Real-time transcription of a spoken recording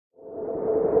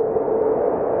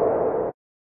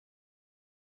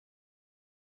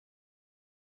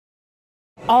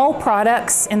All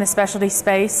products in the specialty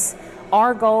space,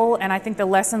 our goal, and I think the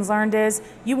lessons learned is,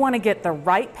 you want to get the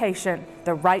right patient,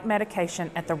 the right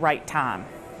medication at the right time.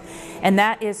 And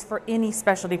that is for any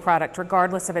specialty product,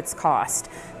 regardless of its cost.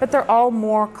 But they're all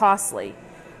more costly.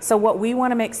 So what we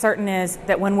want to make certain is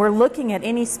that when we're looking at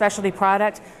any specialty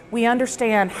product, we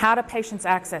understand how do patients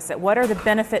access it, what are the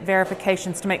benefit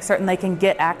verifications to make certain they can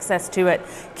get access to it,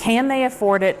 can they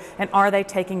afford it, and are they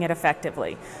taking it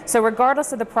effectively. So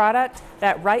regardless of the product,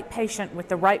 that right patient with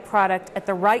the right product at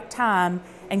the right time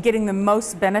and getting the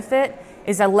most benefit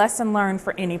is a lesson learned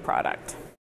for any product.